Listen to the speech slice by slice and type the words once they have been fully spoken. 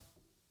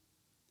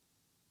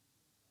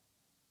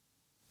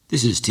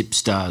This is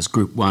Tipstars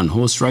Group 1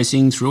 horse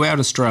racing throughout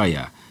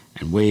Australia,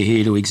 and we're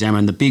here to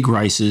examine the big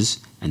races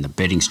and the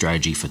betting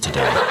strategy for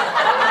today.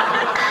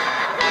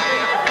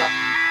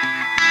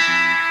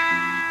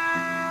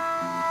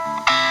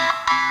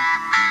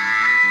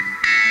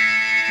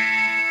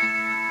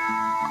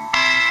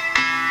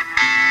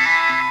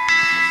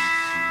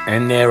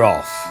 And they're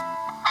off.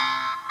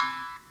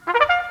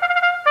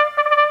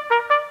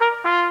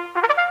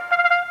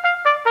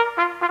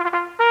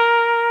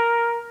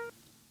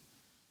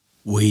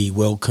 We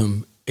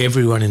welcome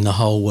everyone in the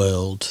whole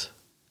world,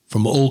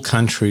 from all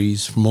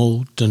countries, from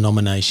all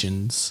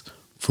denominations,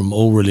 from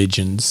all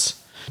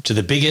religions, to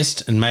the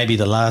biggest and maybe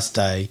the last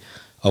day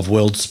of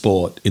world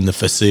sport in the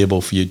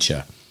foreseeable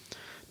future,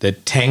 the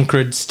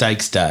Tancred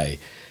Stakes Day,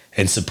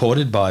 and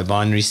supported by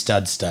Vinery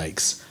Stud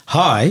Stakes.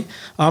 Hi,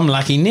 I'm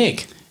Lucky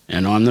Nick.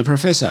 And I'm the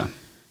Professor.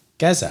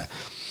 Gazza.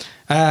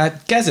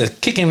 Gazza,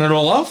 kicking it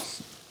all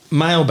off,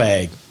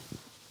 mailbag.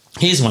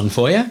 Here's one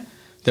for you.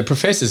 The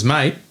Professor's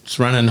mate's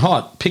running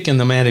hot, picking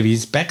them out of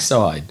his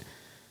backside.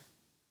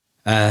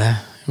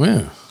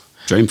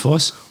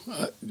 Dreamforce?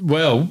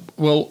 Well,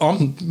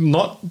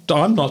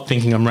 I'm not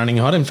thinking I'm running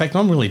hot. In fact,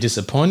 I'm really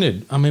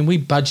disappointed. I mean, we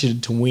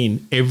budgeted to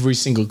win every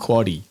single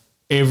quaddie,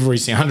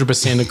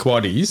 100% of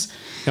quaddies,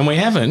 and we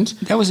haven't.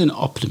 That was an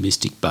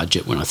optimistic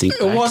budget when I think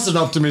back. It was an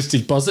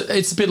optimistic budget.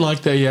 It's a bit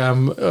like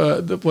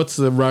what's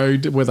the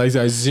road where they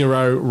say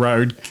zero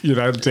road,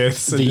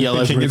 deaths. The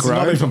yellow brick road. It's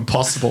not even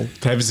possible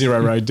to have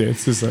zero road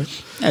deaths, is it?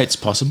 It's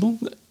possible.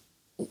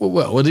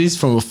 Well, it is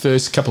from the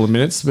first couple of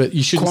minutes, but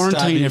you shouldn't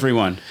quarantine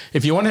everyone.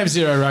 If you want to have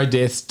zero road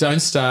deaths, don't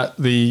start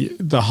the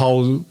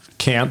whole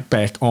count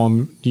back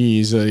on New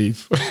Year's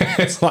Eve.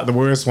 It's like the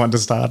worst one to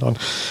start on.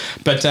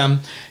 But,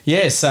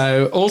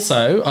 so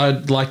also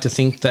I'd like to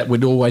think that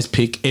we'd always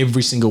pick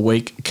every single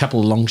week a couple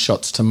of long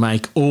shots to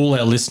make all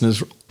our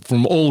listeners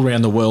from all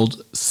around the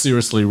world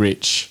seriously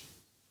rich.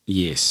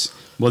 Yes.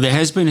 Well, there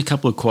has been a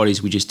couple of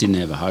quaddies we just didn't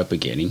have a hope of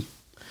getting.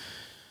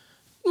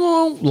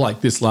 Well,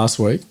 like this last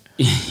week.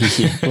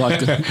 Yeah,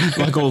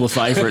 like all the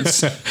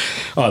favourites.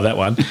 Oh, that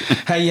one.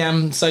 Hey,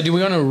 so do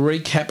we want to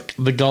recap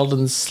the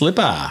Golden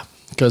Slipper?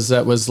 Because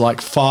that was like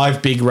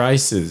 5 big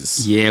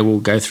races. Yeah, we'll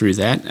go through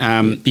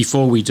that.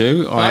 Before we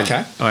do, I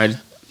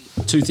had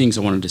 2 things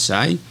I wanted to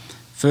say.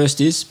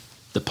 First is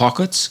the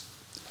Pockets.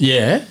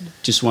 Yeah.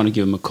 Just want to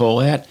give them a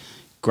call out.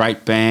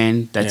 Great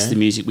band. That's the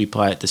music we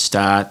play at the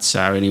start.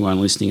 So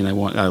anyone listening and they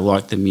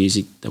like the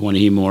music, they want to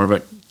hear more of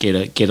it,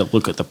 get a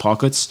look at the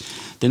Pockets.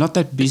 They're not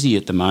that busy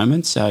at the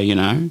moment, so,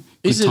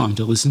 good time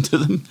to listen to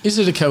them. Is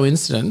it a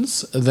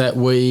coincidence that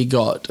we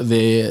got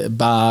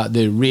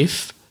their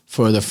riff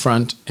for the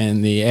front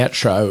and the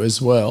outro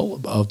as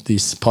well of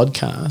this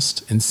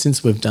podcast? And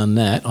since we've done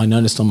that, I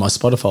noticed on my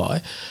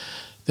Spotify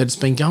that it's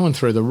been going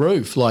through the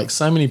roof. Like,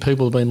 so many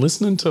people have been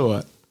listening to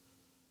it.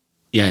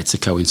 Yeah, it's a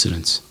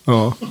coincidence.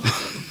 Oh.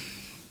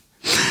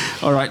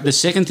 All right, the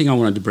second thing I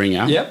wanted to bring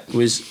up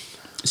was,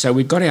 so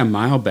we've got our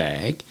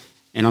mailbag,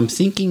 and I'm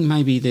thinking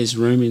maybe there's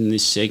room in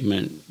this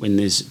segment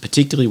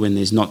particularly when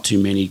there's not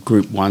too many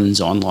Group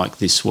 1s on like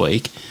this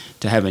week,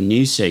 to have a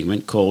new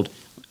segment called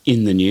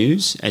In the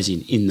News, as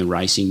in the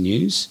racing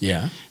news.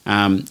 Yeah.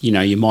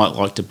 You might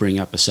like to bring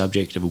up a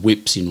subject of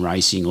whips in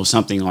racing or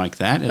something like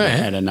that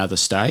at another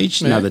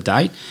stage, another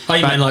date. Oh,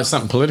 you mean like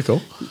something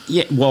political?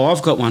 Yeah, well,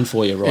 I've got one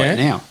for you right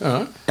now. All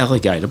right.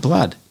 Alligator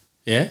blood.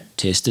 Yeah.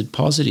 Tested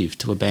positive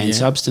to a banned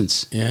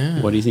substance.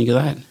 Yeah. What do you think of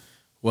that?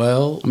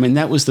 Well, I mean,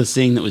 that was the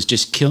thing that was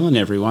just killing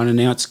everyone, and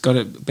now it's got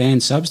a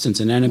banned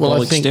substance, an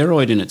anabolic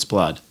steroid in its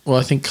blood. Well,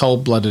 I think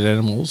cold-blooded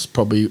animals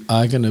probably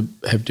are going to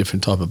have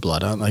different type of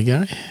blood, aren't they,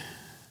 Gary?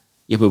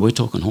 Yeah, but we're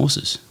talking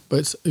horses.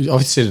 But I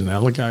said an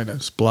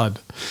alligator's blood.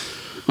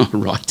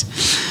 Right.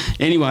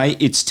 Anyway,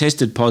 it's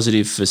tested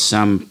positive for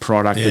some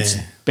product that's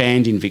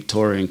banned in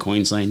Victoria and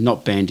Queensland,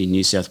 not banned in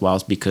New South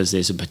Wales, because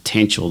there's a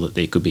potential that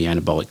there could be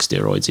anabolic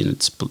steroids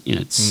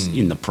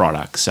in the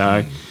product.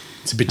 So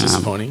it's a bit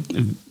disappointing.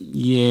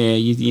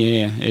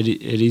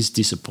 It is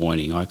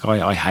disappointing. Like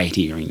I hate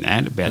hearing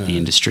that about the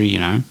industry.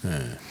 Yeah.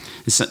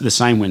 It's the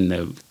same when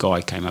the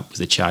guy came up with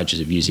the charges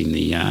of using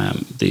the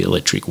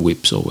electric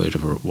whips or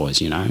whatever it was.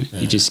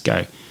 You just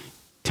go,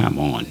 come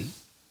on.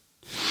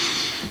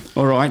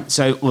 All right,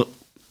 so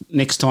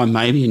next time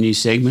maybe a new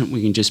segment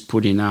we can just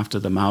put in after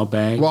the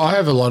mailbag. Well, I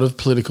have a lot of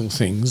political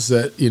things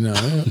that,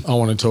 I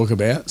want to talk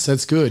about, so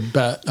that's good.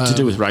 But to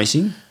do with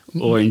racing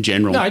or in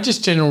general? No,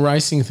 just general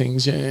racing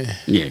things, yeah.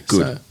 Yeah,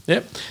 good.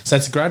 So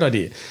that's a great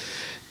idea.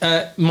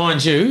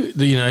 Mind you,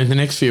 the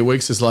next few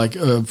weeks is like,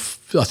 I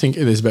think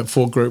there's about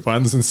 4 Group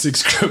 1s and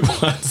 6 Group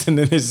 1s, and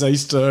then there's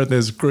Easter and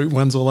there's Group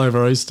 1s all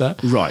over Easter.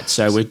 Right,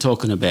 so we're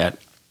talking about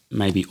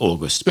maybe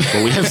August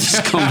before we have this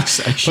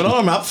conversation. But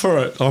I'm up for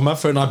it.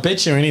 And I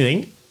bet you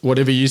anything,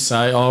 whatever you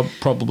say, I'll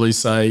probably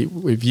say,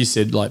 if you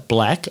said like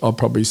black, I'll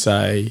probably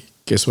say,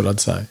 guess what I'd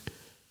say?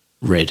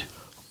 Red.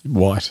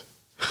 White.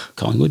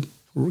 Collingwood.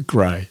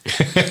 Grey.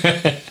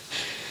 So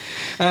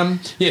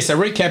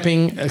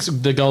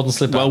recapping the Golden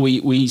Slipper. Well,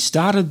 we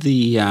started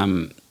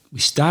the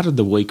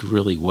week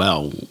really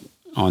well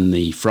on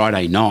the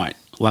Friday night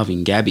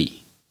Loving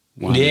Gabby.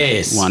 Won Well,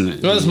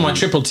 that was my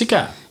triple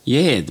ticker.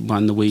 Yeah,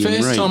 won the William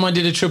Reid. First time I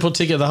did a triple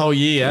ticker the whole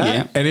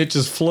year, and it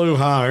just flew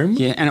home.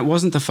 Yeah, and it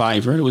wasn't the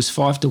favourite. It was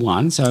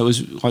 5-1, so it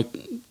was like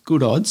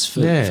good odds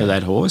for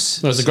that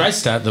horse. It was a great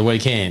start the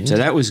weekend. So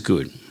that was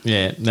good.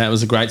 Yeah, that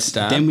was a great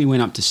start. Then we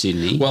went up to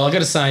Sydney. Well, I got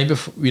to say,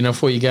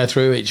 before you go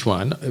through each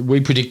one,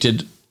 we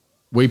predicted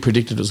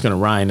it was going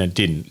to rain. It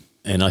didn't,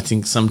 and I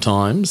think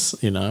sometimes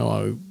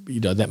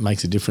that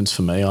makes a difference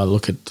for me. I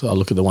look at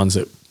the ones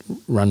that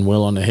run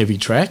well on a heavy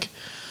track,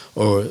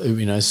 or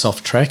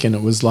soft track, and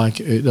it was like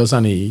it was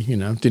only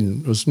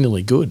it was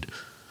nearly good.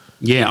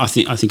 Yeah, I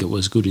think it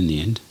was good in the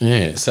end.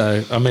 Yeah,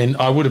 so I mean,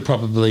 I would have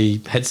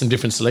probably had some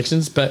different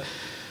selections, but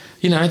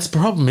it's the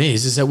problem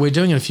is that we're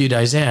doing it a few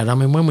days out. I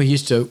mean, when we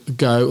used to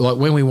go, like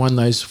when we won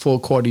those 4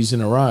 quaddies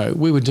in a row,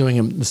 we were doing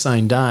them the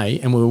same day,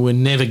 and we were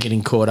never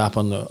getting caught up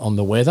on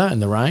the weather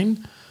and the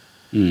rain.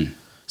 Mm.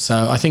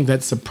 So I think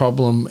that's the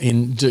problem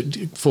in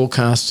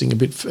forecasting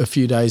a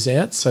few days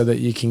out, so that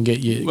you can get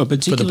your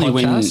particularly for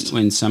the podcast.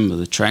 when some of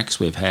the tracks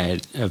we've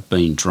had have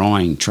been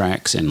drying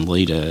tracks and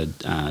leader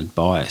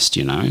biased,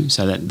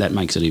 so that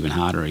makes it even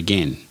harder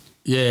again.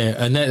 Yeah,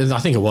 and I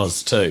think it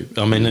was too.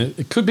 I mean,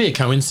 it could be a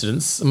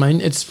coincidence. I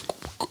mean, it's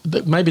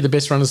maybe the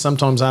best runners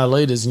sometimes are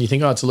leaders, and you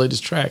think, it's a leader's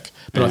track,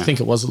 but I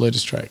think it was a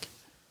leader's track.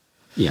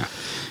 Yeah.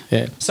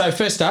 Yeah. So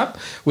first up,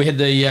 we had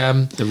the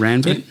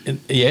Ranvet.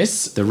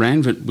 Yes, the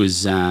Ranvet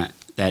was at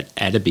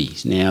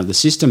Adderby. Now the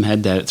system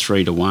had that at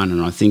 3-1,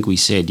 and I think we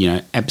said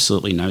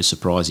absolutely no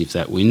surprise if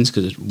that wins,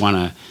 because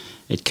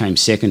it came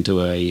second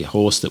to a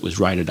horse that was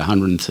rated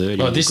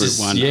 130. Oh,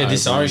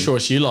 this Irish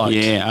horse you like.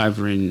 Yeah,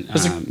 over in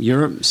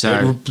Europe.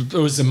 So it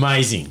was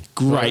amazing.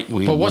 Great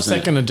win. But what's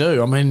that going to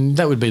do? I mean,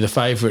 that would be the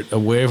favourite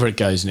wherever it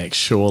goes next,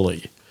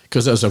 surely,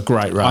 because that was a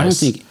great race. I don't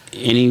think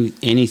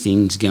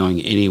anything's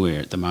going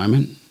anywhere at the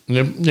moment.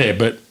 Yeah,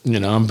 but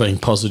I'm being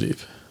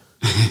positive.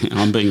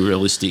 I'm being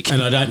realistic,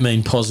 and I don't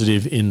mean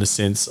positive in the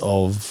sense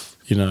of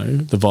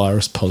the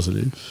virus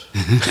positive.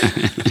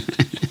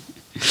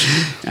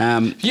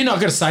 I've got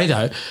to say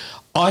though,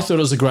 I thought it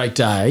was a great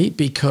day,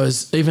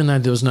 because even though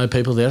there was no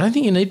people there, I don't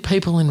think you need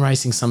people in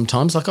racing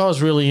sometimes. Like, I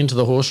was really into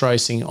the horse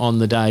racing on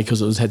the day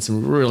because it had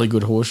some really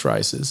good horse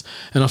races,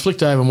 and I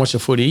flicked over and watched a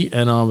footy,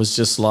 and I was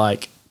just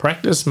like,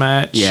 practice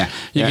match. Yeah.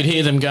 You could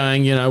hear them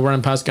going,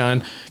 running past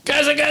going,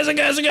 Gaza,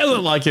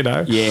 like,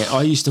 Yeah,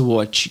 I used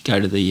to go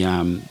to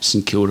the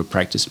St Kilda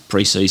practice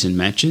pre-season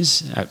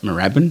matches at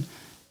Moorabbin,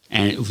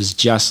 and it was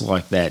just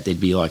like that. There'd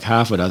be like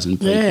half a dozen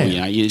people,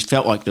 you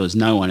felt like there was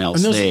no one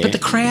else there. But the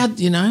crowd,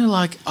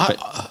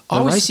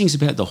 racing's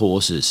about the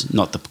horses,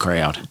 not the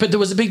crowd. But there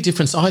was a big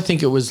difference. I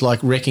think it was like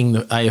wrecking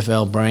the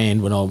AFL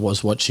brand when I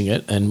was watching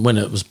it, and when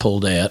it was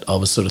pulled out, I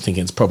was sort of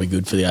thinking it's probably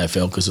good for the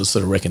AFL because it was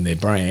sort of wrecking their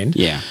brand.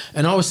 Yeah.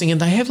 And I was thinking,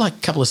 they have like a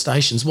couple of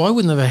stations. Why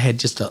wouldn't they have had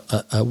just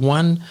a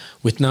one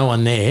with no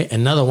one there,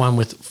 another one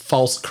with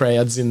false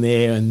crowds in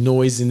there and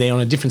noise in there on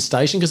a different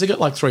station? Because they got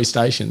like 3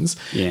 stations,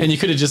 and you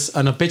could have just,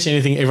 and I bet you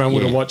anything, everyone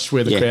would have watched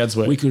where the crowds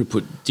were. We could have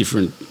put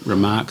different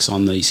remarks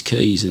on these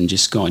keys and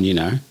just gone,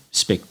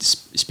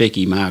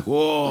 Specky Mark,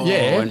 whoa,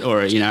 or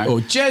or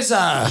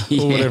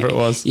Jezza, or whatever it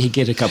was. You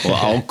get a couple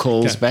of old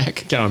calls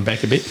back. Going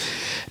back a bit.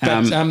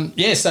 But,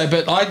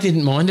 but I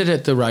didn't mind it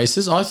at the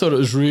races. I thought it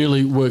was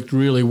worked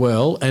really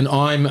well, and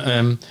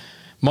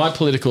my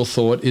political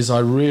thought is I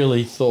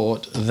really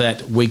thought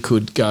that we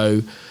could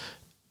go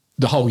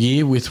the whole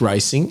year with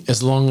racing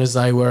as long as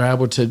they were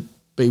able to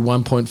be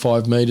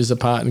 1.5 metres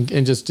apart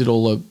and just did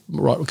all the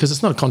right, because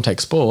it's not a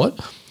contact sport.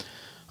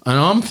 And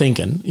I'm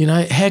thinking,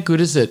 how good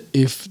is it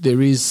if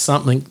there is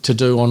something to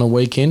do on a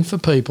weekend for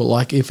people?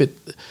 Like if it,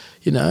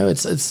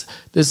 it's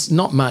there's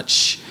not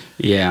much.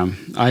 Yeah,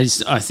 I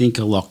think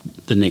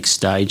the next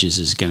stages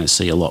is going to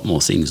see a lot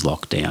more things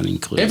locked down,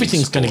 including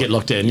everything's sport. going to get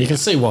locked down. You can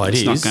see why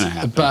it's not going to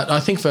happen. But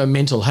I think for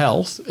mental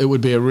health, it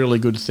would be a really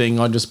good thing.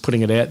 I'm just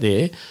putting it out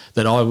there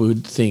that I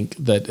would think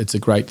that it's a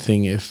great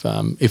thing if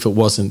it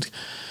wasn't.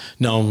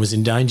 No one was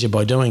in danger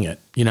by doing it.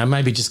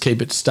 Maybe just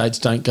keep it, states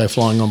don't go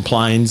flying on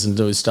planes and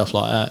do stuff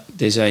like that.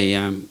 There's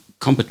a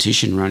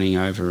competition running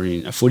over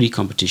a footy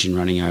competition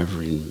running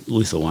over in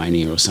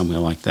Lithuania or somewhere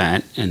like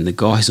that, and the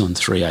guys on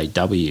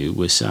 3AW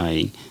were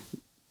saying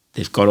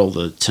they've got all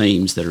the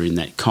teams that are in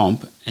that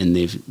comp and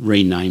they've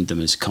renamed them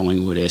as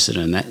Collingwood,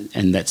 Essendon,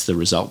 and that's the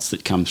results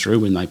that come through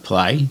when they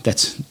play.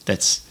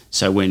 That's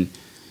so when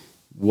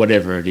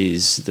whatever it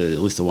is, the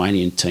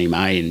Lithuanian team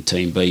A and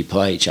team B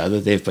play each other,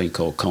 they've been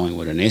called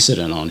Collingwood and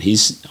Essendon on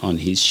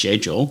his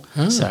schedule.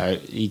 Oh. So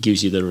he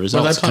gives you the results.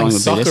 Well, they're playing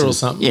soccer or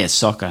something? Yeah,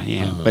 soccer,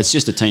 yeah. Oh. But it's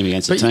just a team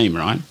against a team,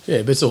 right? Yeah,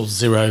 but it's all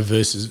 0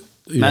 versus...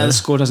 No, the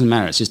score doesn't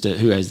matter. It's just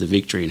who has the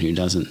victory and who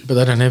doesn't. But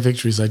they don't have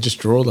victories. They just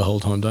draw the whole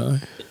time, don't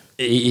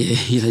they?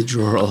 Yeah, they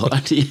draw a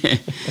lot, yeah.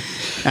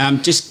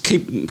 Just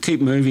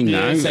keep moving,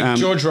 though. So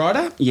George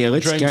Ryder? Yeah,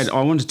 let's go.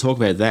 I want to talk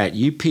about that.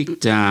 You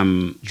picked...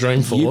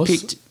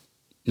 Dreamforce.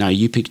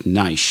 You picked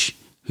Naish,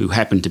 who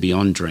happened to be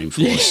on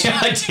Dreamforce. Yeah,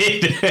 I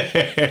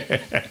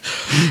did.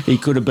 He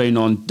could have been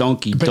on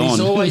Donkey But Don.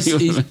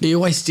 he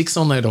always sticks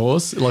on that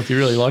horse. Like, he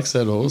really likes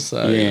that horse.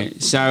 So. Yeah.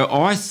 So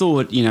I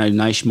thought,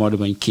 Naish might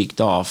have been kicked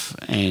off,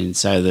 and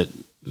so that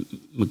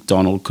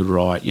McDonald could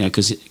ride,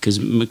 because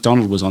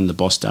McDonald was on the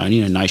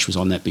Bostonian and Naish was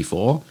on that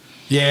before.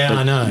 Yeah, But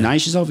I know.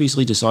 Naish has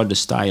obviously decided to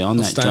stay on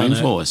that Stay on it.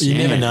 Dreamforce. You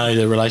yeah. never know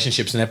the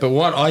relationships and that. But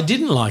what I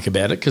didn't like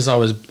about it, because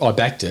I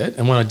backed it,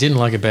 and what I didn't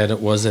like about it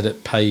was that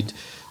it paid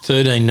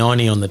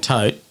 $13.90 on the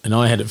tote, and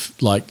I had it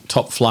like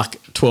top fluck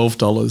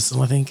 $12,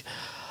 and I think,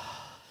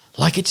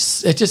 like it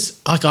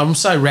just like I'm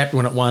so wrapped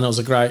when it won. It was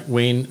a great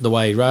win, the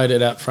way he rode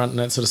it up front and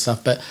that sort of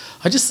stuff. But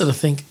I just sort of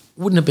think,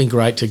 wouldn't it have been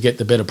great to get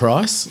the better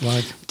price?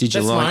 Like, Did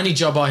you that's my only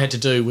job I had to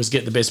do was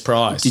get the best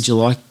price. Did you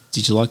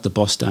like the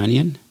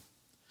Bostonian?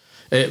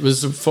 It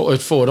was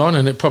it fought on,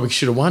 and it probably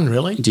should have won.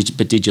 Really,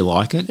 Did you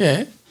like it?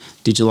 yeah.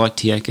 Did you like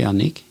Tiako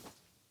Nick?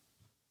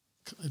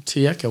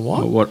 Tiaka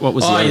what? What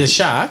was the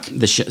shark?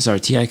 Sorry,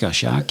 Tiako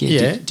Shark.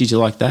 Yeah. Did you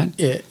like that?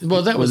 Yeah.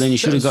 Well, that Well, was. then you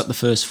should have that got the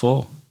first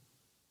four.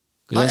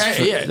 'Cause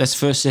yeah. That's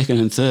first, second,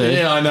 and third.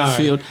 Yeah, I know.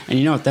 Field, and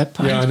you know what that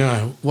paid? Yeah, I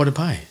know. What did it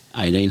pay?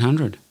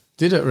 1,800.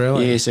 Did it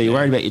really? Yeah, so you're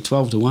worried about your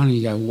 12-1, and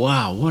you go,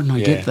 "Wow, why didn't I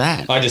get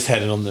that?" I just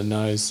had it on the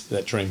nose,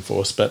 that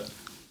Dreamforce, but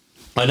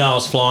I know I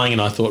was flying,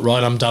 and I thought,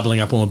 right, I'm doubling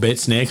up on my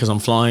bets now because I'm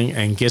flying,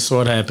 and guess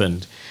what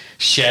happened?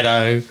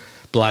 Shadow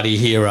Bloody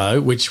Hero,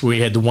 which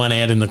we had the one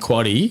out in the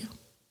quaddie,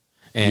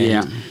 and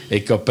Yeah.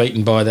 it got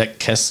beaten by that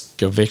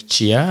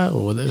Cascavecchia,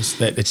 or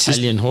that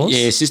Italian horse.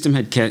 Yeah, system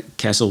had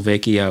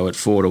Castelvecchio at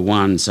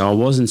 4-1, so I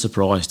wasn't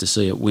surprised to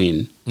see it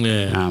win.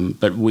 Yeah.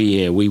 But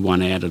we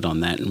won out it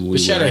on that, and we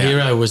But Shadow were out.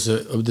 Hero was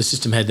the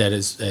system had that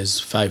as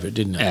favourite,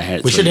 didn't it? It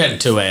had We should three. have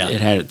had two out. It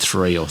had it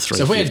 3 or 3.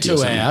 So if we had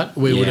two out,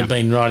 we would have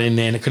been right in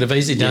there, and it could have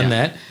easily done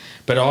Yeah. that.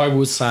 But I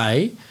would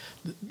say,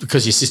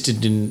 because your sister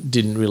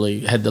didn't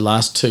really had the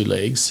last two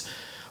legs,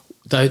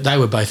 they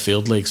were both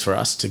field leagues for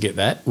us to get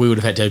that. We would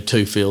have had to have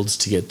two fields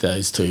to get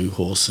those two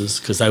horses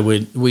because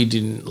we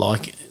didn't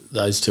like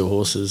those two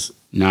horses.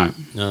 No,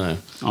 No.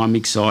 I'm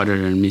excited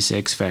and miss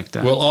X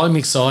Factor. Well, I'm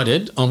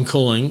excited. I'm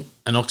calling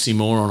an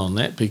oxymoron on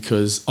that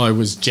because I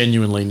was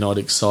genuinely not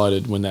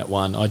excited when that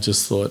won. I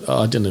just thought,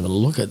 I didn't even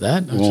look at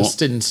that. It just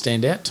didn't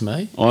stand out to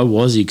me. I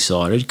was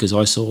excited because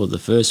I saw the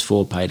first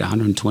four paid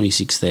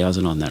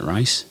 126,000 on that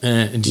race.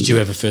 And did you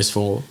have a first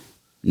four?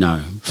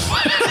 No,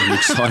 I'm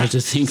excited to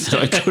think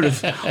that I could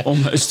have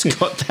almost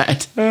got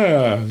that.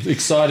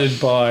 Excited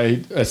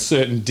by a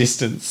certain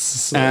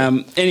distance.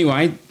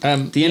 Anyway,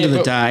 at the end of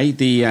the day,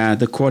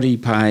 the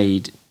quaddie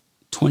paid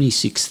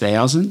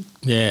 26,000.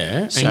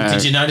 Yeah. So- And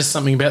did you notice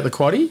something about the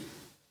quaddie?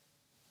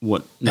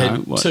 What? It No,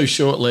 had what? two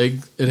short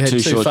leg. It had Too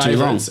two short, too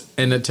favourites,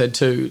 and it had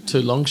two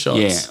long shots.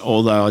 Yeah,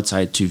 although I'd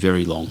say too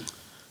very long.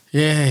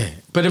 Yeah.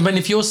 But I mean,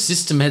 if your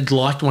system had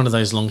liked one of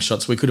those long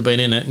shots, we could have been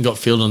in it and got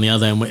filled on the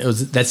other, and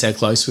that's how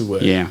close we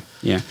were. Yeah.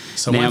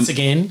 So Now, once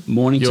again,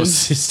 Mornington, your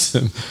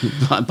system.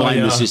 blame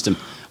Yeah. the system.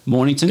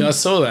 Mornington, Yeah, I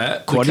saw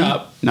that. The quaddie.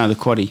 cup. No, the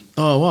quaddie,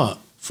 Oh, what?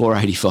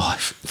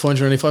 485.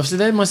 485. So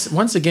then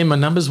once again, my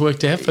numbers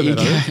worked out for that.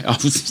 I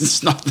think.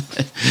 It's not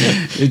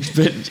that.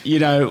 But, you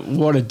know,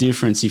 what a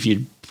difference if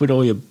you put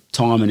all your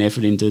time and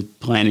effort into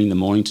planning the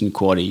Mornington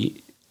quaddie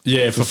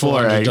Yeah, for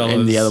for $400.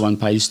 and the other one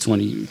pays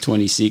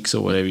 26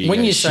 or whatever. When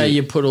go, you say shit.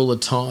 you put all the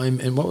time,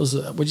 and what was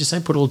it? What'd you say?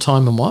 Put all the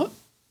time and what?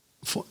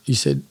 You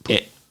said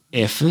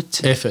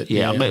Effort. Effort,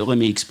 yeah. But let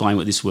me explain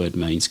what this word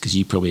means because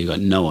you probably got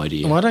no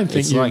idea. Well, I don't think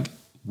it's you- like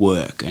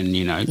work and,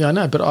 you know. Yeah, I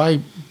know, but I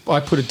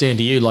put it down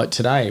to you like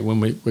today when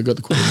we got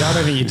the quarter. I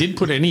don't think you did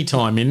put any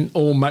time in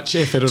or much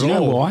effort at Do you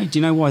know all. why? Do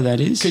you know why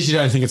that is? Because you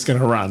don't think it's going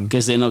to run.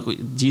 Because they're not.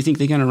 Do you think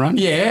they're going to run?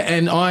 Yeah,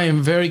 and I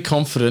am very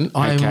confident.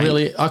 I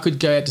could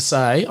go out to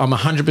say I'm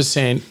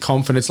 100%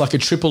 confident. It's like a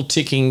triple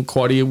ticking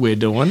quaddie we're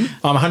doing.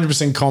 I'm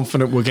 100%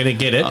 confident we're going to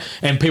get it,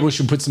 and people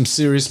should put some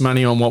serious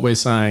money on what we're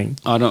saying.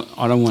 I don't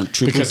want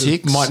triple Because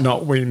ticks. it might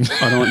not win.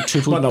 I don't want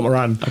triple. might not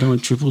run. I don't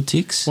want triple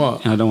ticks.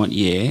 What? And I don't want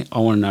I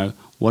want to know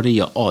what are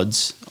your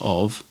odds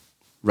of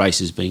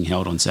races being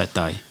held on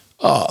Saturday.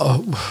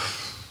 I'm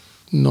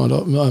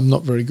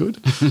not very good.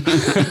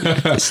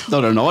 It's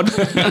not an odd.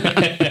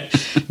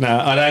 No,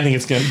 I don't think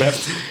it's going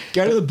to.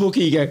 Go to the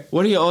bookie. You go.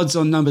 What are your odds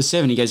on number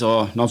 7? He goes.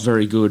 Oh, not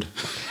very good.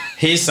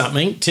 Here's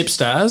something.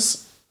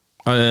 Tipstars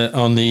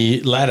on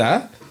the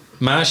ladder.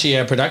 Marshy,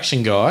 our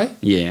production guy,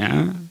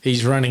 Yeah.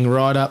 he's running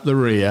right up the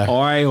rear.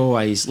 I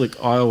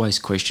always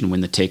question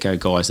when the techo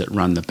guys that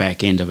run the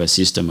back end of a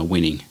system are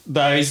winning.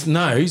 He's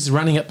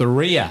running up the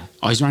rear.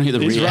 Oh, he's running at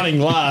the He's rear.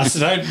 running last.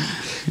 Don't.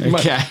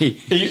 Okay.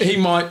 He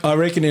might. I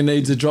reckon he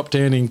needs a drop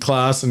down in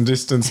class and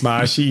distance,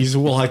 Marshy. He's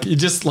like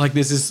just like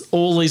there's this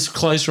all these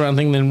close run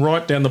thing, then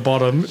right down the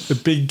bottom,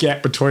 the big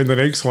gap between the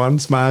next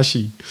ones,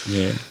 Marshy.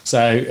 Yeah.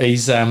 So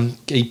he's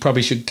he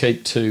probably should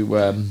keep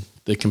to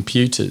the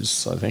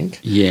computers, I think.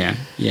 Yeah.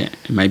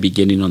 Maybe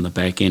get in on the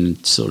back end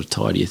and sort of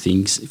tidy a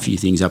few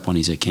things up on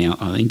his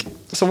account, I think.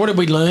 So what did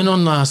we learn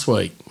on last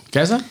week,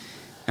 Gazza?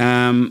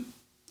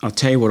 I'll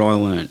tell you what I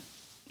learnt.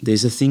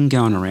 There's a thing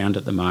going around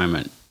at the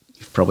moment.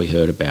 You've probably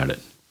heard about it.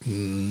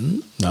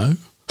 No.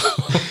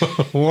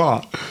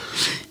 What?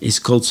 It's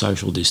called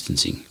social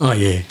distancing. Oh,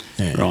 yeah.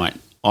 Right.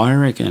 I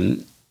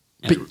reckon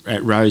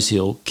at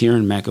Rosehill,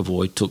 Kieran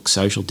McAvoy took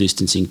social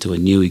distancing to a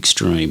new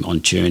extreme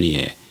on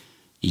Chernier.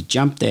 He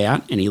jumped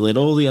out and he let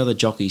all the other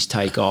jockeys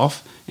take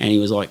off, and he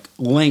was like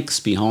lengths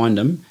behind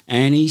them,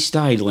 and he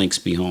stayed lengths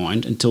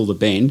behind until the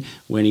bend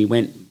when he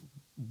went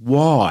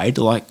wide,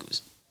 like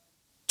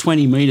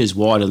 20 metres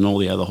wider than all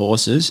the other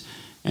horses,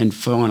 and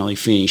finally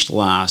finished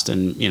last.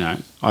 And, you know,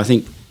 I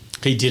think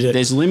He did it.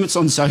 there's limits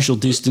on social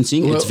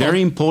distancing. Well, it's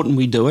very important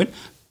we do it,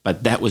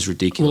 but that was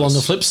ridiculous. Well, on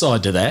the flip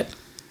side to that,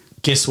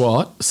 guess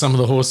what? Some of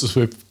the horses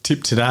we've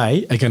tipped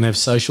today are going to have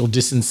social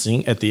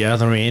distancing at the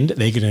other end.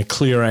 They're going to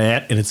clear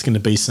out, and it's going to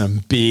be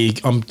some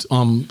big.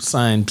 I'm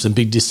saying some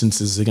big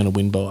distances they're going to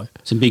win by.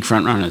 Some big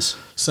front runners.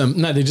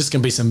 No, they're just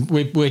going to be some.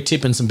 We're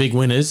tipping some big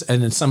winners,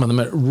 and then some of them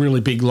are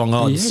really big long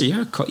odds.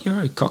 Yeah,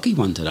 you're a cocky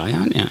one today,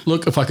 aren't you?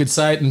 Look, if I could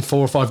say it in 4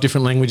 or 5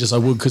 different languages, I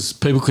would, because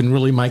people can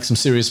really make some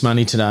serious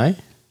money today.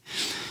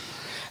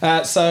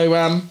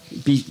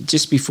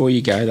 Just before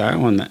you go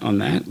though on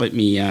that, let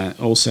me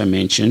also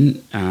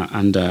mention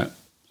under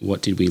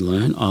what did we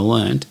learn? I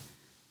learned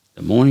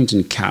the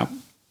Mornington Cup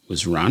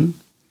was run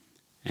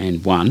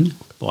and won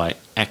by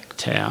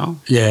Actau.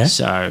 Yeah.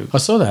 So I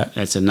saw that.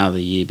 that's another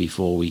year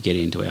before we get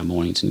into our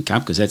Mornington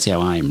Cup, because that's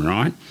our aim,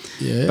 right?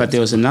 Yeah. But there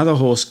was another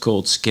horse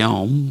called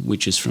Skelm,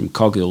 which is from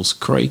Coggills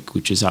Creek,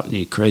 which is up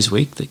near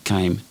Creswick, that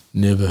came.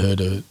 Never heard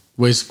of it.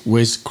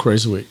 Where's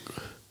Creswick?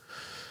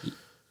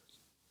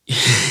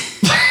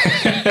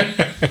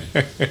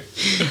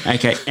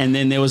 Okay, and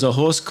then there was a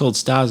horse called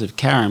Stars of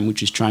Carrum,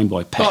 which is trained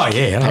by Pat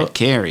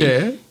Carey. Yeah.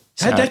 How'd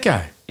So that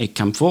go? It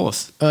come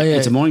forth. Oh, yeah.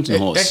 It's a Mornington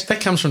horse.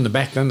 That comes from the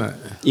back, doesn't it?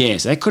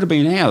 Yes, that could have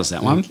been ours,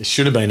 that one. It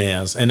should have been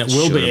ours, and it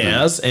will Should be have been.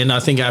 ours. And I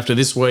think after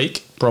this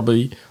week,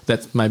 probably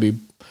that's maybe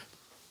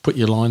put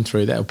your line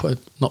through that.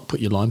 Not put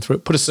your line through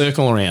it. Put a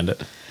circle around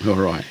it. All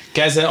right.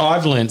 Guys,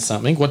 I've learned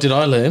something. What did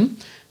I learn?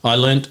 I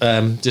learned,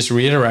 just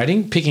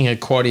reiterating, picking a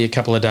quaddie a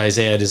couple of days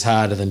out is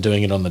harder than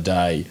doing it on the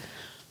day.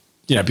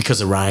 You know,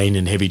 because of rain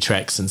and heavy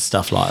tracks and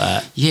stuff like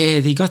that. Yeah,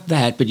 they got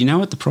that, but you know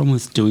what the problem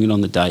with doing it on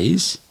the day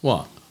is?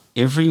 What?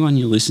 Everyone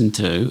you listen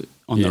to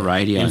on Yeah, the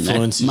radio and that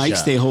influences makes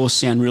you. their horse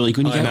sound really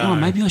good. And you I go, know. oh,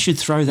 maybe I should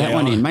throw that Yeah,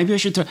 one I- in. Maybe I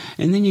should throw...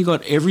 And then you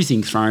got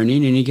everything thrown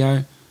in and you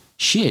go,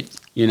 shit,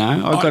 you know,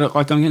 I'm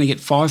going to get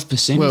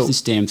 5% Well, if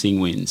this damn thing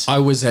wins. I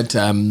was at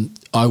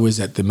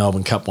the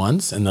Melbourne Cup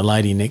once, and the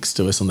lady next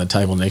to us on the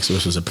table next to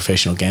us was a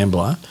professional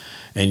gambler,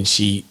 and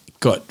she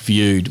got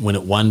viewed when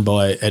it won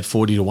at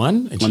 40 to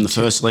 1. And Won the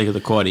first leg of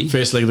the quaddie.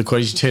 first leg of the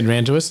quaddie, she turned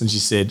around to us and she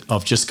said,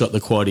 "I've just got the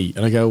quaddie."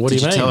 And I go, "What Did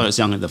do you you mean?" tell her it's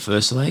only the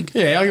first leg?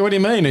 Yeah, I go, "What do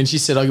you mean?" And she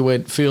said, "I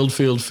went field.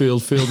 And I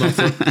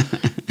thought,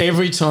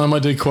 every time I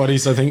do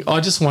quaddies, I think, I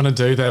just want to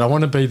do that. I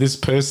want to be this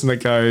person that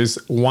goes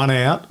one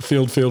out,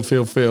 field.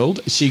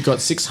 She got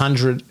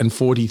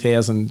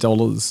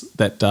 $640,000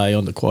 that day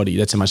on the quaddie.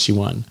 That's how much she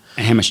won.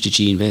 And how much did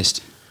she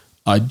invest?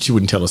 She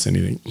wouldn't tell us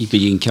anything. But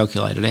you can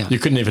calculate it out. You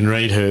couldn't even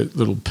read her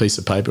little piece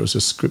of paper. It was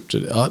just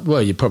scripted.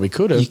 Well, you probably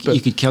could have. You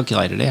could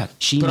calculate it out.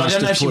 She but I must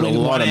don't know have if she put a went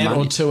lot one of out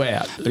money. or 2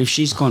 out. But if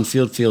she's gone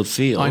field,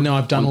 I know,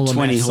 I've done on all the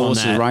 20 maths on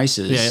horse that.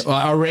 races, Yeah, well,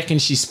 I reckon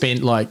she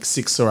spent like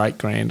 6 or 8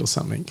 grand or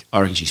something. I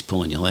reckon she's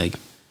pulling your leg.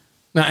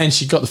 No, and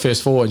she got the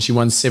first 4, and she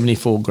won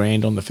 74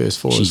 grand on the first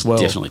 4 She's as well.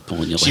 definitely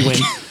pulling your She leg.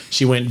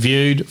 she went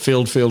viewed,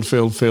 field.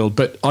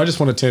 But I just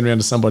want to turn around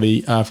to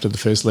somebody after the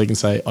first leg and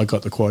say, "I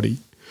got the quaddie."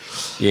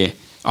 Yeah.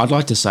 I'd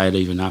like to say it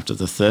even after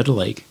the third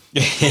leg.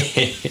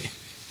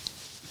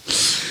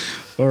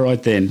 All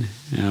right then.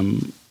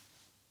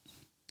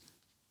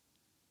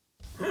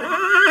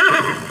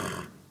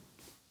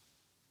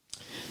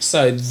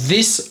 So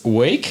this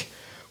week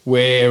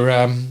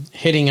we're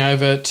heading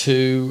over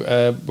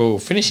to,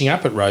 finishing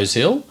up at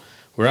Rosehill.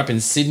 We're up in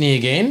Sydney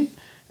again,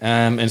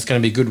 and it's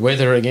going to be good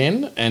weather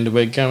again. And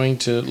we're going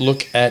to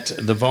look at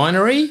the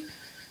Vinery,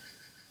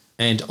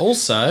 and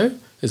also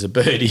there's a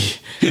birdie.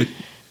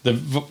 The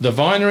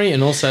Vinery,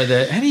 and also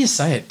how do you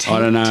say it? I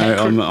don't know.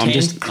 I'm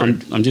just going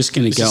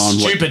to It's go a on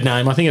what stupid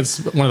name. I think it's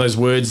one of those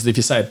words that if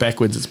you say it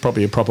backwards, it's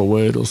probably a proper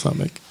word or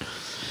something.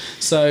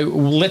 So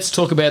let's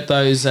talk about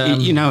those.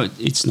 you know,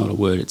 it's not a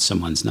word, it's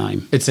someone's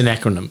name. It's an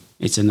acronym.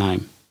 It's a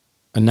name.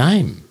 A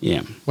name?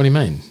 Yeah. What do you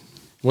mean?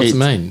 What's it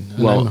mean?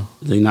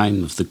 The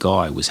name of the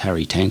guy was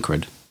Harry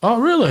Tancred. Oh,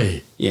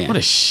 really? Yeah. What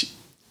a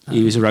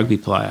He was a rugby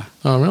player.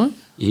 Oh, really?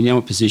 You know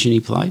what position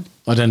he played?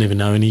 I don't even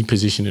know any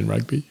position in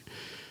rugby.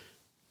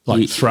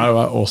 Like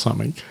thrower or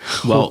something.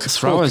 Well, Hook.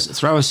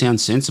 thrower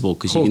sounds sensible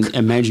because you can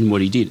imagine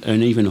what he did,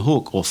 and even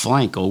hook or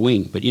flank or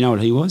wing. But you know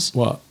what he was?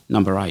 What?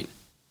 Number 8.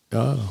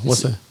 Oh,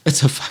 what's that?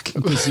 It's a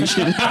fucking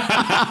position.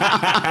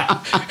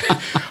 I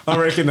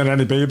reckon there'd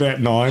only be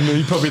about 9.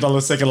 He'd probably done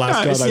the second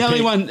last No, it's the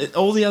only one.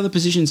 All the other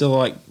positions are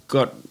like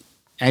got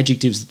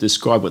adjectives that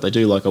describe what they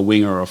do, like a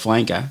winger or a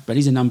flanker. But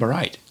he's a number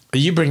 8. Are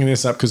you bringing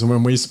this up because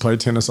when we used to play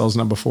tennis, I was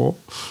number 4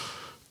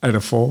 out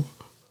of 4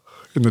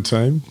 in the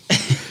team?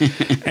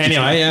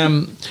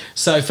 Anyway,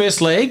 so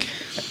first leg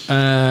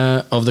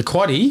of the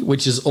quaddie,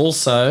 which is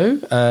also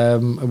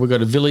we've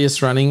got a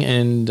Villiers running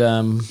and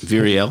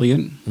Very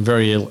elegant.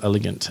 very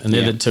elegant, and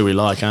they're Yeah. the two we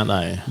like, aren't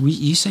they?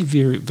 You say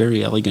very,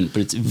 very elegant,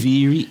 but it's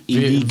very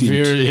elegant.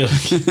 Very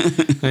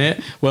elegant. Yeah.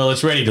 Well,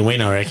 it's ready to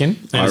win, I reckon.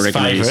 And I it's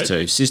reckon it is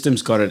favourite. too.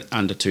 System's got it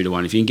under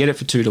 2-1. If you can get it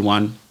for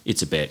 2-1,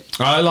 it's a bet.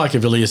 I like a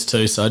Villiers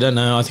too, so I don't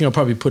know. I think I'll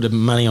probably put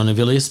money on a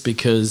Villiers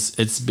because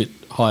it's a bit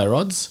higher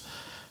odds.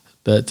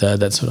 But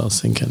that's what I was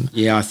thinking.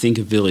 Yeah, I think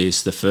of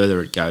Villiers, the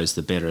further it goes,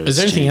 the better. Is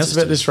there anything else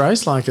about this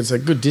race? Like, it's a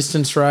good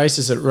distance race.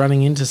 Is it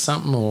running into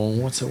something, or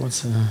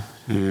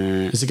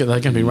is it they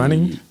going to be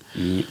running?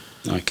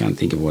 I can't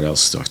think of what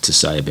else to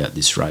say about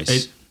this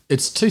race.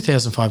 It's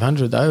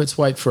 2,500 though. It's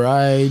weight for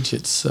age.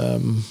 It's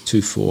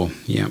 2-4,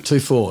 yeah.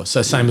 2-4.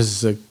 So same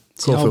as the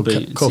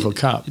Caulfield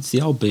Cup. It's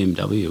the old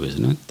BMW,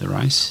 isn't it? The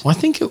race. I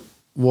think it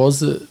was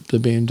the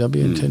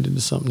BMW and turned into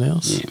something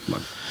else. Yeah,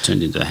 well,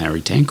 turned into the Harry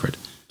Tancred.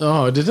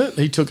 Oh, did it?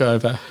 He took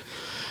over.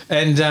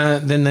 And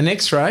then the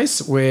next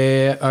race,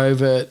 we're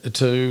over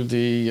to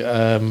the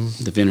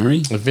The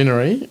Vinery.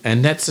 Vinery,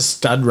 and that's a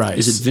stud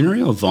race. Is it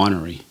Vinery or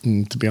Vinery?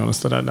 To be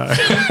honest, I don't know.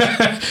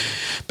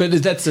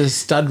 But that's a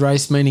stud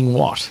race, meaning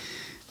what?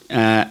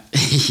 Yeah,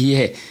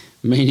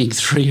 meaning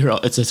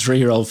 3-year-old. It's a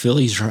 3-year-old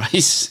fillies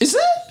race. Is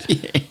it?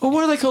 Yeah. Well,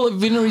 why do they call it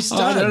Vinery Stud?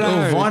 I don't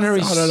know. Or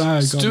Vinery I don't know.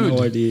 Got Stood?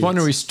 no idea.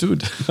 Vinery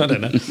Stood. I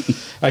don't know.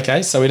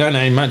 Okay, so we don't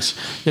know much.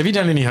 Have you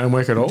done any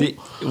homework at all?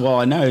 Well,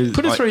 I know.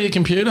 Put it through your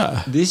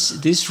computer.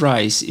 This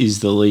race is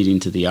the lead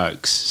into the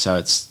Oaks, so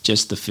it's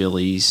just the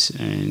fillies,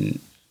 and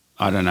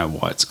I don't know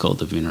why it's called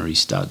the Vinery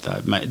Stud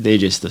though. They're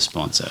just the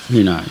sponsor.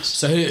 Who knows?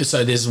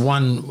 So there's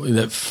one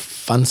that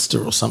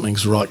Funster or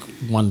something's right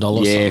 $1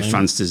 or Yeah, something.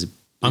 Funster's.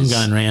 I'm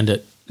going round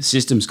it. The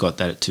System's got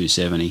that at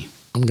 270.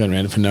 I'm going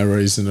around it for no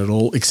reason at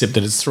all, except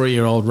that it's a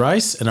 3-year-old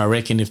race, and I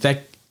reckon if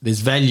there's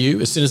value,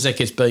 as soon as that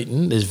gets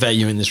beaten, there's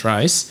value in this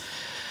race.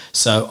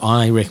 So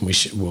I reckon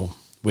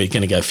we're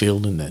going to go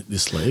field in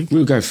this league.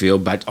 We'll go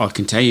field, but I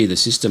can tell you the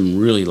System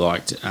really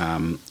liked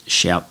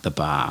Shout the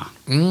Bar.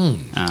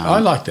 I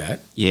like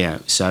that. Yeah,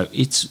 so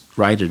it's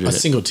rated I at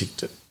single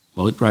ticked it.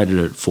 well, it rated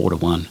it at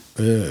 4-1.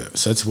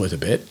 So it's worth a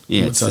bet.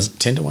 Yeah, It's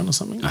 10-1 or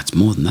something. It's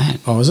more than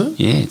that. Oh, is it?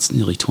 Yeah, it's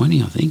nearly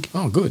 20, I think.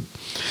 Oh, good.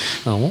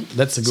 Oh, well,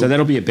 that's a good. So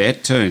that'll be a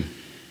bet too.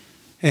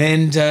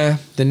 And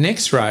the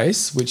next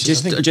race, which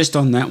is, I think, Just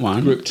on that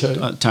one, Group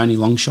 2. Tony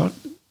Longshot,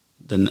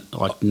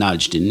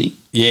 nudged, didn't he?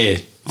 yeah,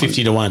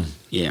 50-1.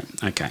 Yeah.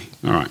 Okay.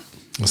 All right.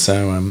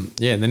 So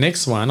the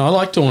next one, I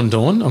like Dawn.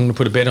 I'm going to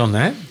put a bet on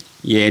that.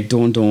 Yeah,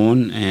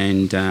 Dawn,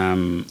 and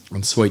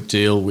And Sweet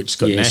Deal, which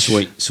got Nash,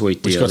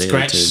 sweet which deal got there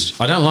scratched.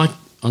 too. I don't like.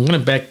 I'm going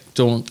to back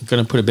Dawn.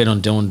 Going to put a bet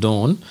on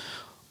Dawn,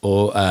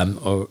 or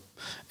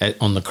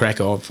on the crack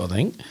off. I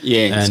think.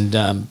 Yeah.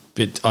 And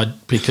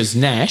because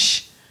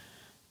Nash,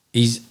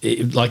 he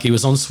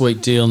was on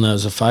Sweet Deal and there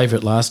was a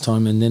favourite last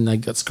time, and then they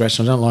got scratched.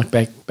 I don't like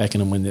backing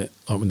them when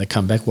they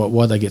come back.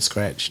 Why they get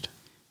scratched?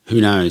 Who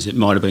knows? It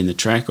might have been the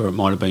track, or it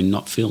might have been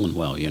not feeling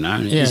well. You know,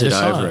 Yeah, is it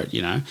that's over right. it?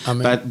 You know, I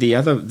mean- but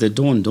the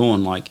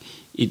Dawn, like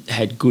it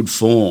had good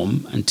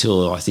form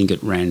until I think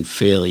it ran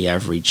fairly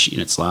average in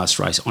its last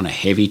race on a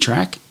heavy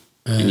track.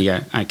 And you go,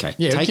 okay,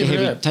 Yeah, take a give it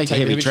heavy, out. take a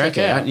heavy track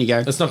out, and you go,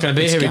 It's not going to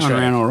be a heavy going track.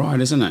 around all right,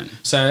 isn't it?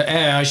 So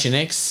our Ocean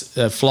X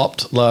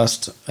flopped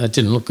last. It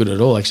didn't look good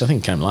at all. Actually, I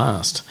think it came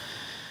last.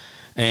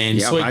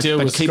 And Sweet Deal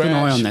but was keep an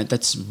eye scratched. on that.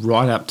 That's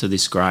right up to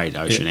this grade,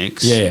 Ocean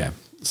X. Yeah.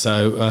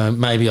 So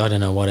maybe I don't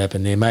know what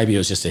happened there. Maybe it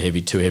was just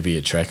too heavy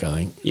a track, I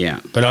think.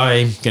 Yeah. But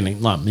I'm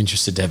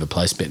interested to have a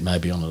place bet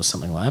maybe on it or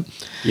something like that.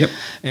 Yep.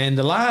 And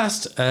the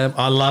last,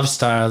 I love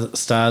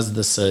Stars of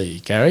the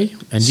Sea, Gary.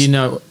 And do you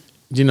know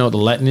what the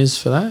Latin is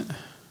for that?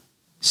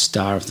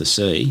 Star of the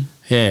Sea.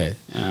 Yeah.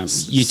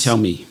 You tell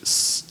me.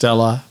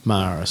 Stella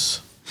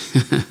Maris.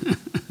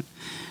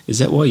 Is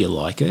that why you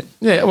like it?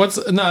 Yeah.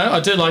 No,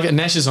 I do like it.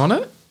 Nash is on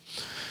it.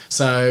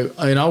 So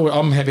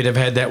I'm happy to have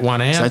had that one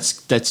out.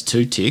 So that's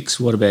 2 ticks.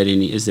 What about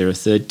is there a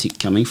third tick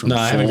coming from No,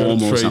 I haven't got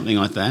form or 3. something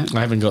like that?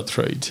 I haven't got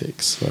 3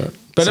 ticks for it.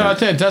 But So- I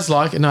think it does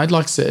like it. No, I'd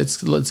like to say it's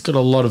got a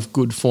lot of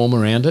good form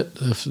around it.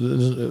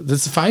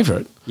 It's a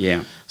favourite.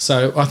 Yeah.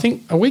 So I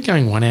think, are we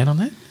going one out on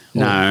that?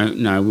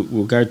 No,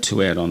 we'll go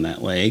 2 out on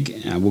that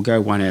leg. We'll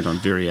go 1 out on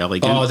Very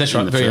Elegant. Oh, that's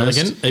right, in the very first.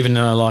 elegant. Even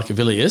though I like a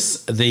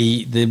Villiers,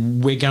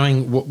 we're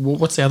going.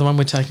 What's the other one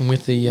we're taking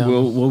with the?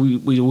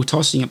 We were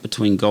tossing it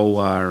between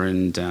Golwar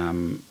and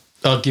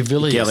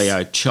Gavilliers.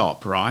 Gallio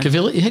Chop, right?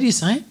 Gavilliers. How do you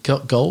say it?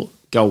 Golwar,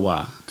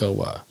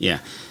 Golwar. yeah.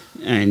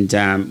 And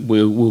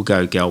we'll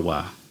go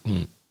Golwar.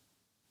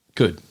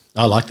 Good.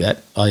 I like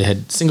that. I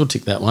had single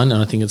tick that one,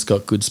 and I think it's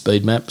got good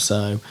speed map.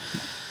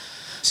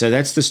 So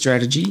that's the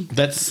strategy.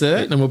 that's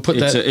it. And we'll put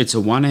that. It's a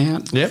 1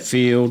 out Yep.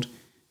 field.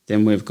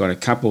 Then we've got a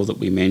couple that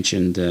we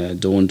mentioned: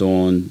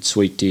 Dawn,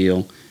 Sweet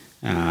Deal,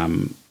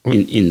 in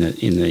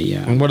the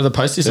and what are the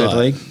posties third like?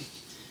 leg.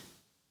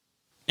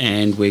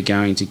 And we're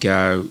going to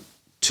go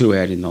 2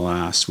 out in the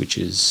last, which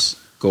is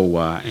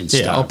Galwar and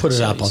Star. Yeah, I'll put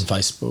it up on Seas.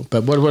 Facebook.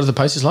 But what are the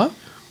posties like?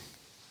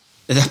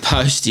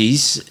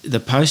 The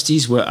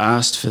posties were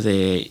asked for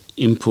their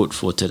input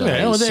for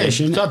today's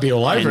session. They'd be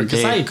all over it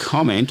because their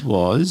comment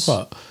was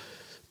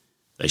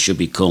they should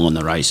be calling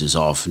the races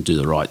off and do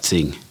the right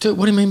thing.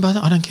 What do you mean by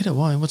that? I don't get it.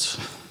 Why? What's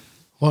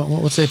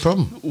their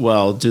problem?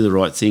 Well, do the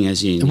right thing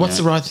as in... What's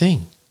the right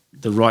thing?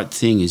 The right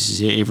thing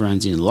is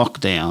everyone's in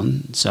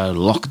lockdown, so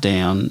lock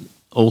down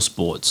all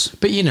sports.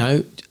 But,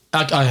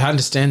 I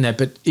understand that,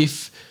 but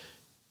if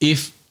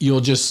you're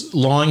just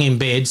lying in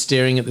bed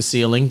staring at the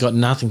ceiling, got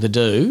nothing to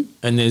do,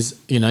 and there's,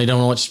 you don't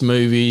want to watch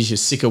movies, you're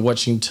sick of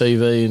watching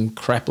TV and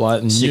crap like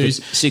that, and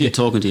sick of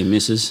talking to your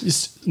missus.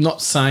 Just not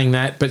saying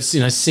that, but,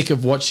 sick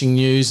of watching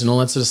news and all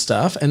that sort of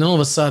stuff, and then all of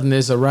a sudden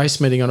there's a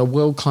race meeting on, a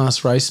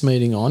world-class race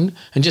meeting on,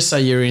 and just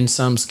say you're in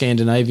some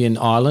Scandinavian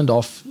island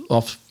off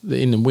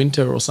in the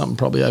winter or something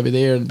probably over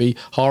there, it'd be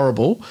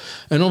horrible,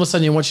 and all of a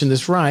sudden you're watching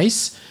this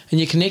race and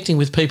you're connecting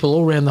with people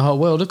all around the whole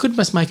world. It could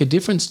must make a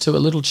difference to a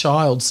little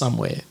child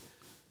somewhere.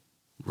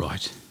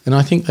 Right. And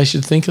I think they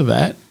should think of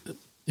that,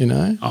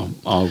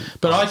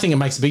 But I think it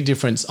makes a big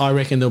difference. I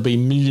reckon there'll be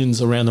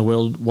millions around the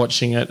world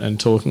watching it and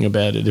talking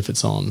about it if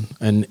it's on.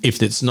 And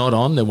if it's not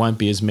on, there won't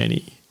be as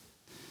many.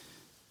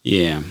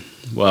 Yeah.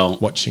 Well,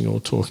 watching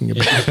or talking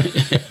about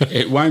it.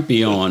 It won't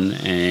be on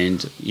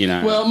and,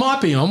 Well, it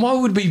might be on. Why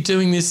would we be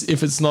doing this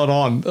if it's not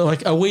on?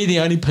 Like, are we the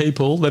only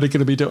people that are going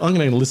to be doing... I'm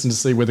going to listen to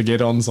see whether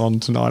Get On's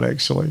on tonight,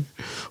 actually,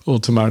 or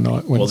tomorrow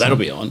night. Well, that'll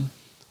be on.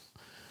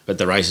 But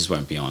the races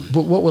won't be on.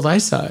 But what will they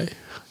say?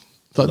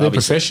 Like they're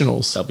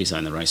professionals. They'll be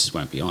saying the races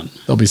won't be on.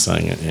 They'll be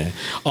saying it, yeah.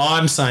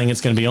 I'm saying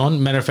it's going to be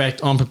on. Matter of fact,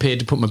 I'm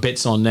prepared to put my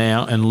bets on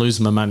now and lose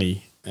my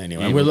money.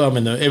 Anyway,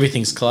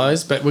 everything's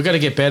closed, but we've got to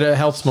get better.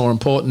 Health's more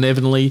important,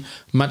 evidently,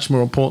 much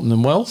more important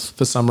than wealth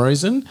for some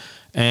reason.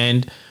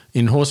 And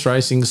in horse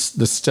racing,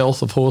 the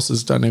stealth of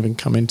horses don't even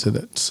come into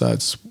that. So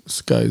it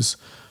goes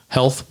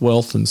health,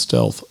 wealth and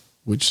stealth,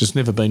 which has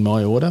never been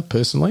my order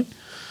personally.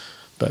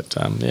 But,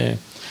 yeah.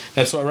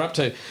 That's what we're up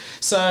to.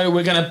 So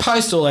we're going to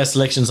post all our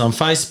selections on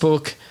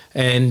Facebook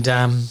and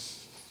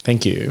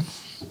thank you.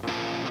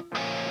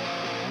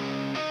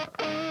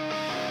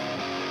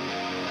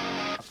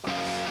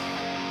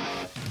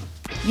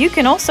 You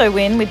can also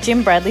win with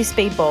Jim Bradley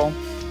Speedball.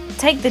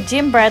 Take the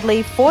Jim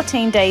Bradley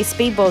 14-day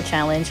Speedball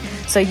Challenge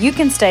so you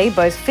can stay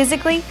both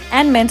physically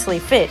and mentally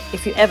fit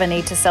if you ever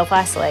need to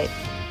self-isolate.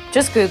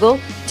 Just Google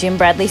Jim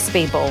Bradley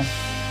Speedball.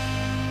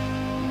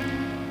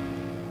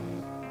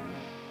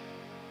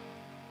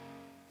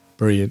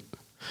 Brilliant.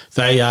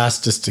 They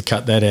asked us to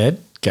cut that ad,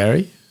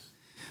 Gary.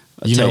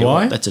 You know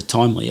why? That's a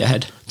timely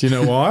ad. Do you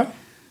know why?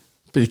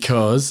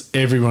 Because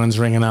everyone's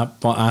ringing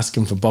up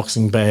asking for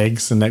boxing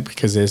bags and that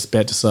because they're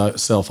about to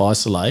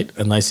self-isolate.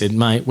 And they said,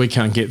 mate, we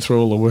can't get through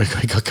all the work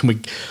we got. Can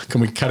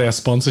we cut our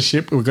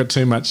sponsorship? We've got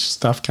too much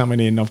stuff coming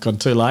in. I've gone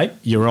too late.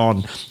 You're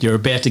on. You're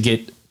about to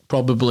get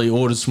probably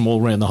orders from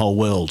all around the whole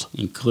world.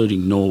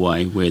 Including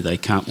Norway, where they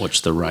can't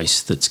watch the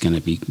race that's going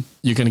to be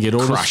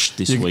crushed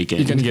this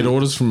weekend. You're going to get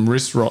orders from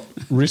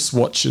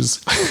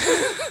wristwatches.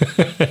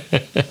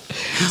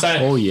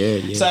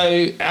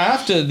 So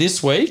after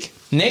this week,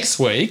 next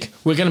week,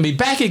 we're going to be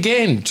back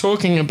again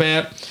talking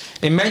about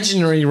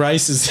imaginary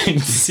races in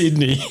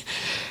Sydney,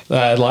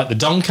 like the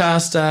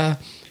Doncaster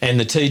and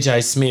the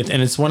TJ Smith.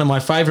 And it's one of my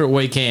favourite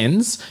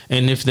weekends.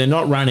 And if they're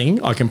not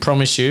running, I can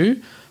promise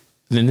you,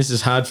 then this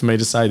is hard for me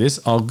to say this,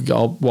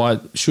 while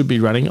it should be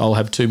running, I'll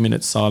have 2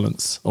 minutes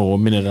silence or a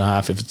minute and a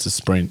half if it's a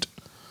sprint.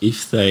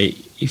 If they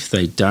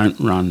don't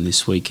run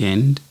this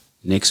weekend,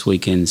 next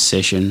weekend's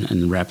session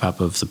and wrap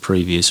up of the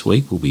previous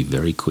week will be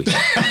very quick.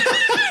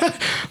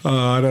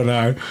 I don't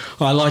know.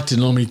 I like to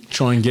normally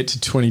try and get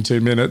to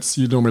 22 minutes.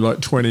 You normally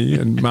like 20,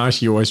 and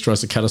Marshy always tries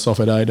to cut us off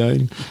at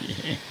 18.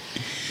 Yeah.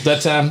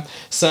 But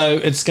so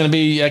it's going to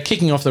be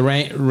kicking off the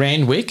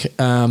Randwick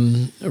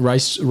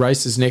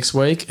races next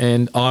week,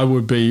 and I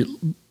would be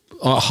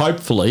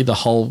hopefully the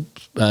whole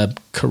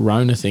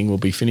Corona thing will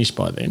be finished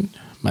by then.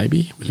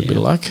 Maybe with a bit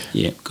of luck.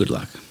 Yeah, good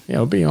luck.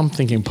 Yeah, I'm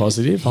thinking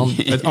positive.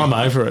 I'm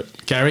over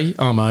it, Gary.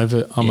 I'm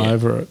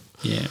over it.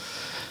 Yeah.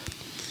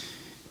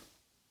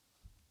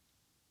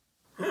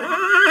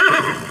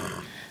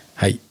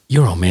 Hey,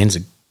 your old man's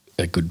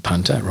a good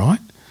punter,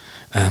 right?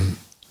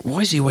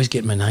 Why does he always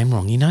get my name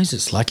wrong? He knows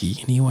it's Lucky,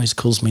 and he always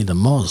calls me the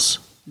Moz.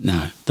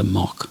 No, the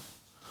Mock.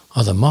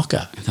 Oh, the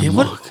Mocker.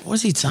 Mock.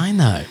 What's he saying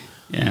though?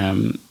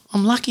 I'm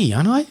Lucky,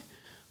 aren't I?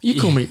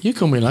 You call me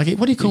Lucky.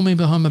 What do you call me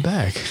behind my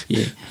back?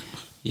 Yeah.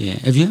 Yeah.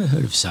 Have you ever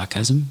heard of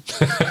sarcasm?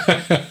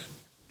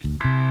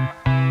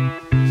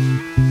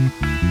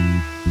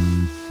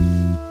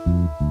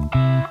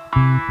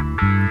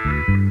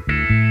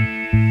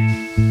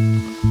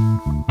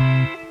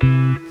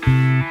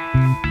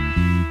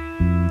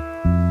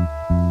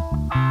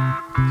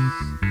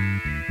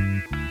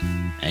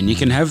 And you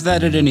can have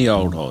that at any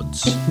old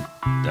odds.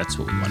 That's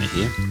what we want to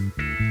hear.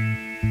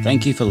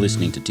 Thank you for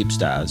listening to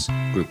Tipstars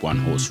Group 1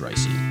 Horse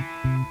Racing.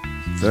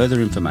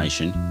 Further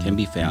information can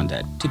be found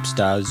at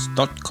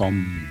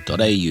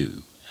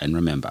tipstars.com.au. And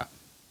remember,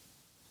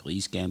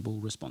 please gamble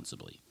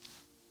responsibly.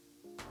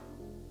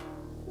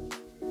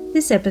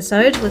 This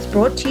episode was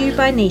brought to you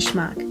by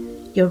Nichemark.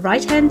 your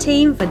right-hand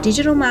team for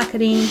digital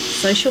marketing,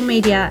 social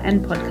media,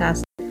 and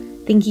podcast.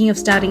 Thinking of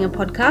starting a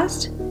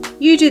podcast?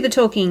 You do the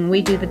talking,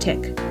 we do the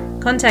tech.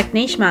 Contact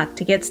Nichemark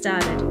to get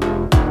started.